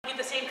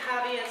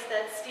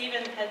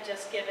Stephen had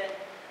just given.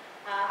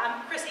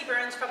 I'm Chrissy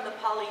from the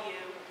PolyU,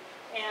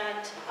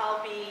 and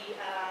I'll be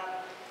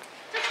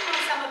touching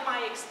on some of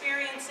my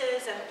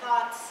experiences and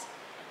thoughts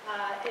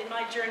in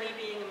my journey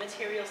being a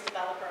materials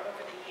developer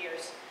over the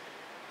years.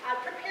 I've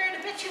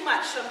prepared a bit too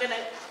much, so I'm going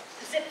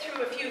to zip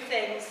through a few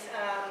things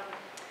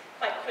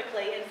quite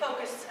quickly and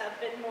focus a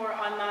bit more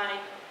on my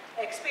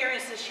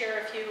experiences,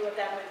 share a few of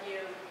them with you,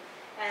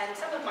 and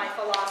some of my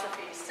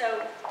philosophies.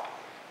 So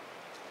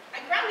I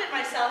grounded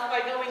myself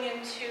by going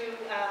into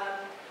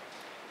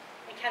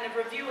and kind of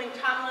reviewing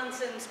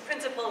Tomlinson's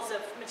principles of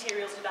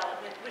materials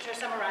development, which are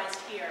summarized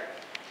here.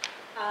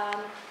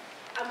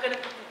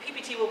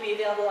 PPT will be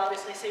available,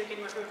 obviously, so you can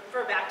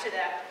refer back to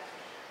that.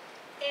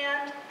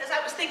 And as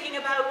I was thinking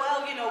about,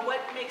 well, you know,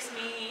 what makes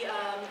me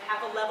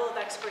have a level of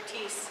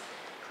expertise,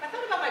 I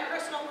thought about my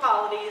personal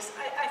qualities.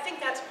 I think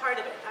that's part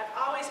of it. I've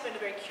always been a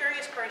very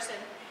curious person,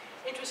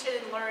 interested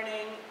in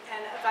learning,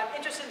 and if I'm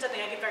interested in something,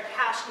 I get very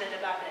passionate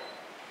about it.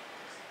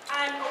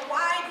 I'm a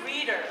wide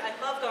reader. I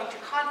love going to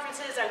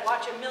conferences. I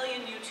watch a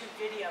million YouTube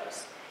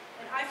videos.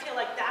 And I feel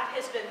like that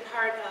has been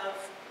part of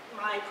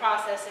my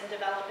process in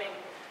developing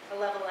a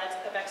level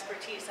of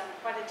expertise. I'm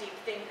quite a deep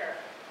thinker.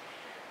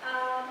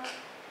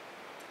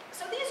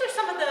 So these are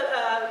some of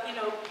the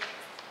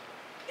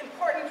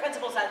important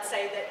principles, I'd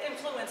say, that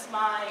influence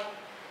my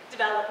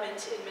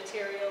development in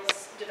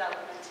materials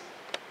development.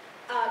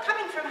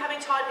 Coming from having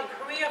taught in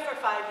Korea for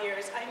 5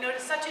 years, I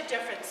noticed such a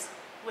difference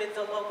with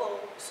the local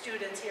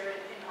students here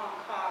in Hong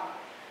Kong.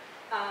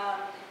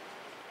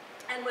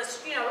 And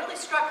was really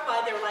struck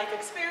by their life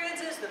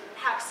experiences, the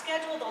packed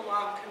schedule, the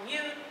long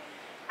commute,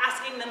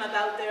 asking them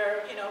about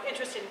their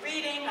interest in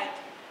reading.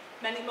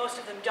 Most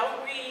of them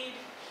don't read.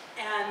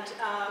 And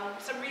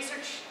some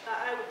research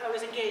I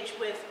was engaged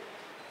with,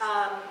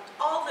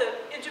 all the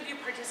interview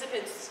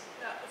participants,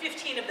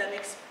 15 of them,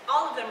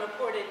 all of them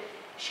reported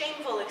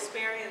shameful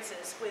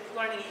experiences with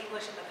learning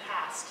English in the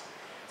past.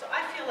 So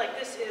I feel like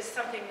this is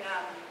something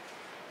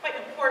quite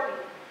important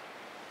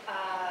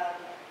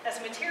as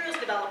a materials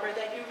developer,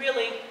 that you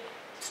really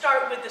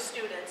start with the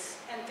students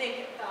and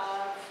think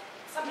of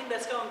something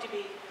that's going to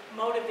be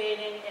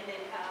motivating and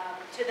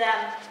to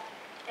them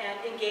and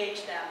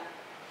engage them.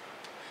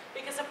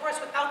 Because of course,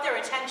 without their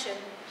attention,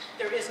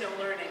 there is no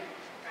learning,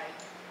 right?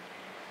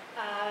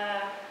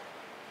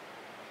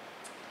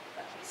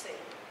 Let me see.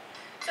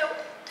 So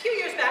a few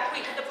years back,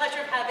 we had the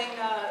pleasure of having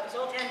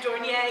Zoltan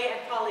Dornier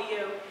at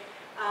PolyU,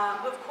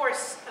 who of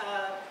course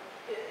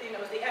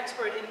is the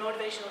expert in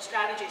motivational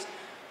strategies.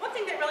 One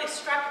thing that really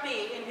struck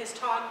me in his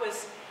talk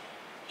was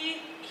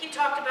he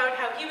talked about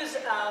how he was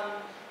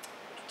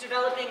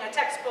developing a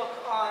textbook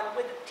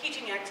with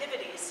teaching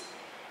activities,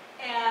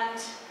 and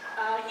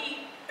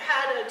he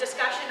had a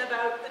discussion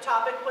about the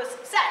topic was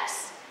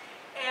sex.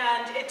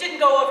 And it didn't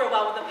go over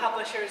well with the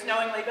publishers,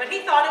 knowingly, but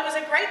he thought it was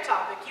a great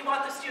topic. You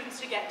want the students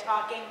to get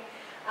talking.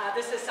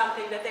 This is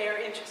something that they are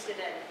interested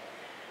in.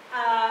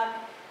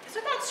 So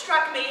that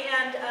struck me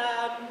and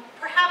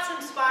perhaps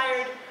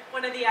inspired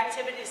one of the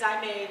activities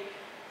I made,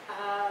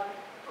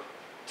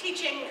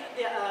 teaching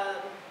the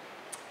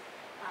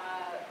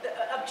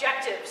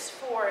objectives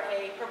for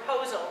a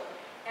proposal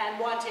and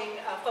wanting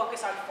a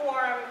focus on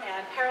form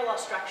and parallel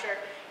structure.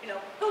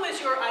 Who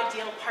is your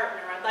ideal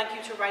partner? I'd like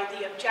you to write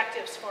the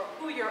objectives for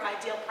who your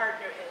ideal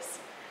partner is.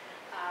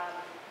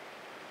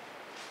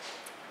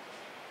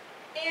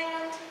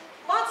 And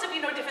lots of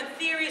different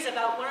theories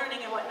about learning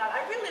and whatnot.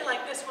 I really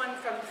like this one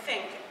from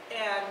Fink.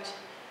 And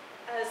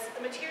as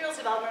a materials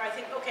developer, I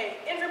think, okay,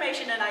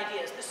 information and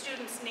ideas. The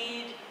students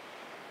need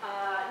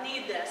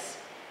this.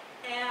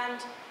 And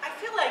I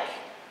feel like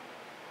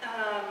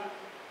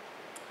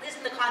this is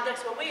in the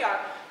context of what we are.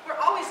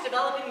 We're always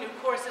developing new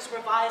courses,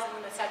 revising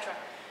them, etc.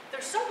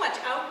 There's so much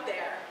out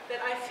there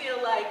that I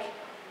feel like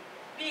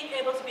being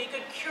able to be a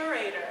good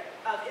curator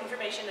of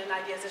information and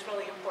ideas is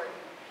really important.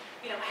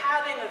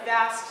 Having a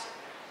vast,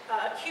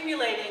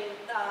 accumulating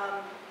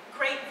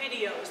great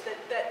videos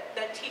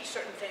that teach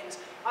certain things,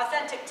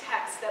 authentic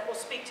texts that will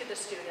speak to the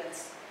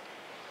students,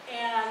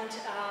 and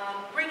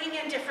bringing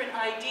in different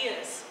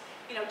ideas,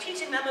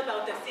 teaching them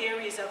about the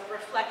theories of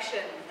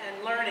reflection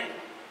and learning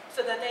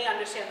so that they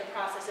understand the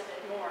process a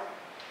bit more.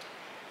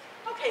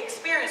 Okay,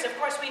 experience. Of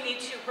course, we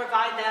need to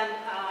provide them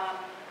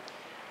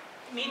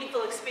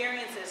meaningful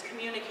experiences,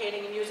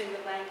 communicating and using the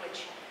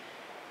language.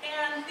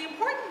 And the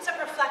importance of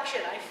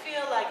reflection, I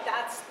feel like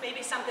that's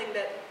maybe something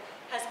that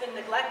has been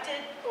neglected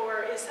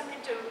or is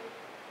something to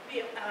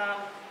be,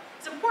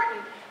 it's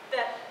important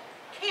that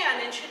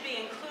can and should be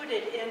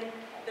included in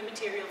the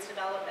materials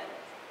development.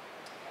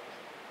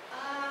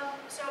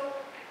 So,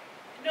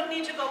 no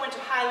need to go into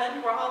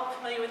Highland, we're all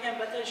familiar with him,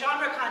 but the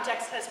genre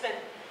context has been,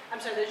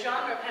 the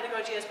genre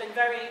pedagogy has been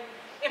very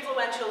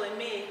influential in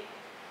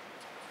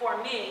for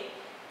me,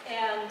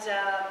 and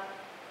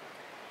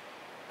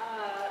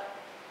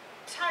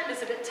time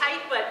is a bit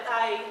tight, but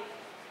I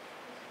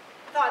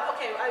thought,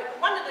 okay, I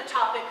wanted a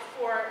topic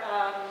for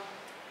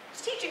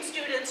teaching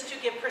students to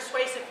give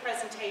persuasive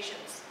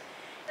presentations.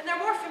 And they're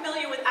more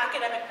familiar with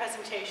academic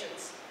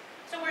presentations.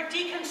 So we're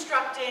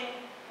deconstructing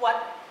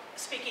what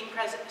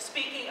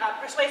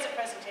persuasive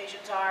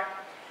presentations are.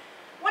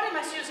 Wanting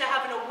my students to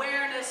have an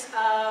awareness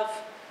of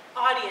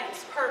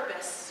audience,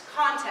 purpose,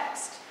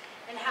 context,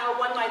 and how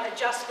one might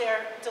adjust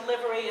their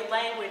delivery and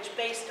language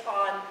based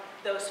on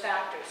those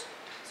factors.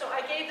 So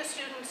I gave the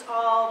students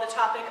all the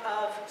topic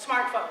of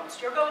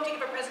smartphones. You're going to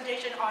give a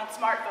presentation on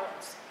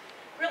smartphones.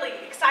 Really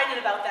excited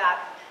about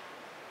that.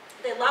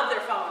 They love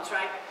their phones,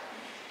 right?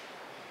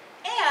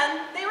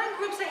 And they were in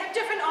groups, they had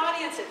different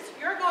audiences.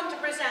 You're going to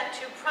present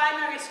to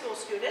primary school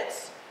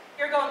students,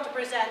 you're going to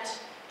present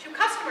to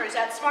customers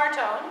at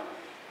Smartone,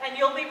 and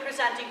you'll be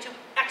presenting to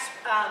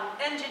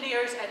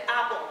engineers at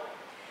Apple.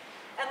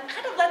 And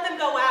kind of let them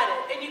go at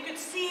it. And you could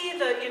see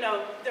the,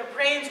 their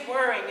brains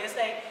whirring as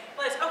they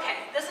realize, okay,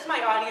 this is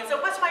my audience,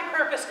 so what's my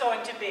purpose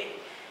going to be?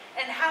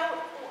 And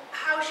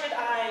how should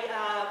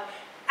I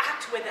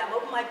act with them?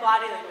 What will my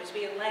body language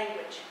be in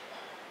language?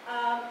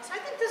 So I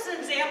think this is an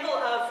example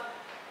of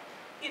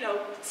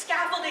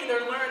scaffolding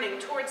their learning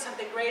towards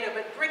something greater,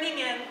 but bringing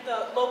in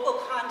the local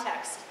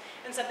context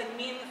and something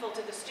meaningful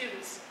to the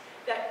students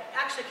that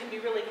actually can be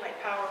really quite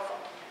powerful.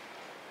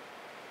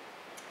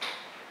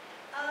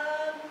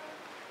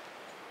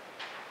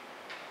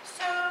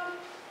 So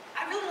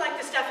I really like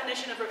this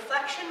definition of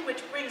reflection,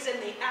 which brings in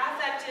the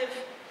affective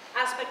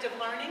aspect of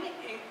learning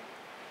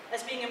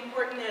as being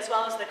important as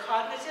well as the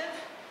cognitive.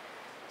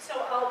 So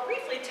I'll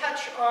briefly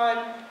touch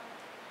on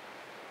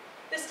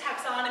this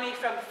taxonomy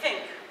from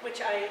Fink,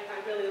 which I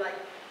really like.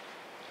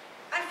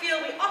 I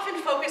feel we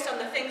often focus on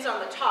the things on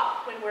the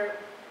top when we're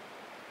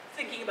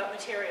thinking about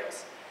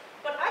materials.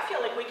 But I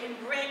feel like we can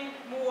bring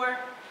more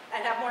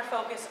and have more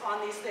focus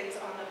on these things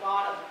on the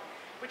bottom,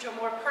 which are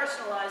more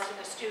personalized to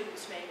the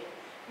students maybe,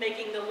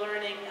 making the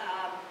learning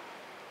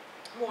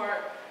more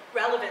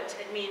relevant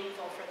and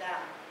meaningful for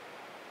them.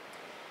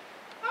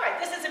 All right,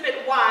 this is a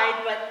bit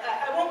wide, but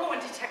I won't go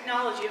into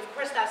technology. Of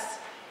course, that's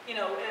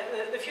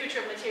the future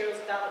of materials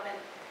development.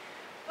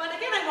 But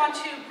again, I want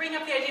to bring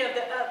up the idea of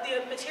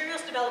the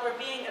materials developer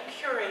being a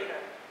curator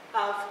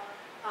of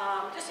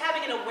just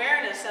having an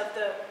awareness of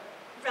the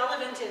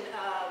relevant and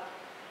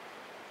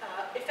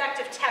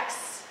effective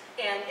texts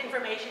and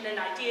information and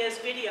ideas,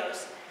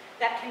 videos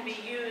that can be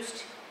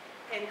used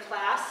in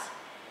class.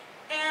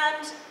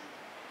 And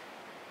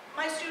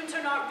my students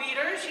are not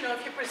readers.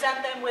 If you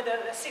present them with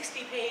a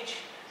 60-page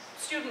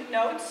student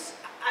notes,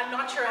 I'm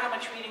not sure how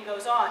much reading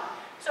goes on.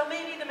 So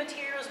maybe the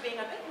materials being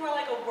a bit more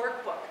like a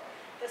workbook.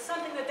 It's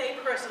something that they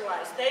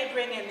personalize. They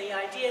bring in the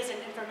ideas and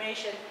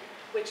information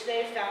which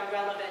they've found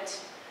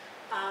relevant.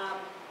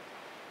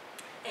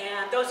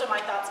 And those are my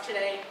thoughts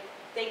today.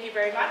 Thank you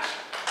very much.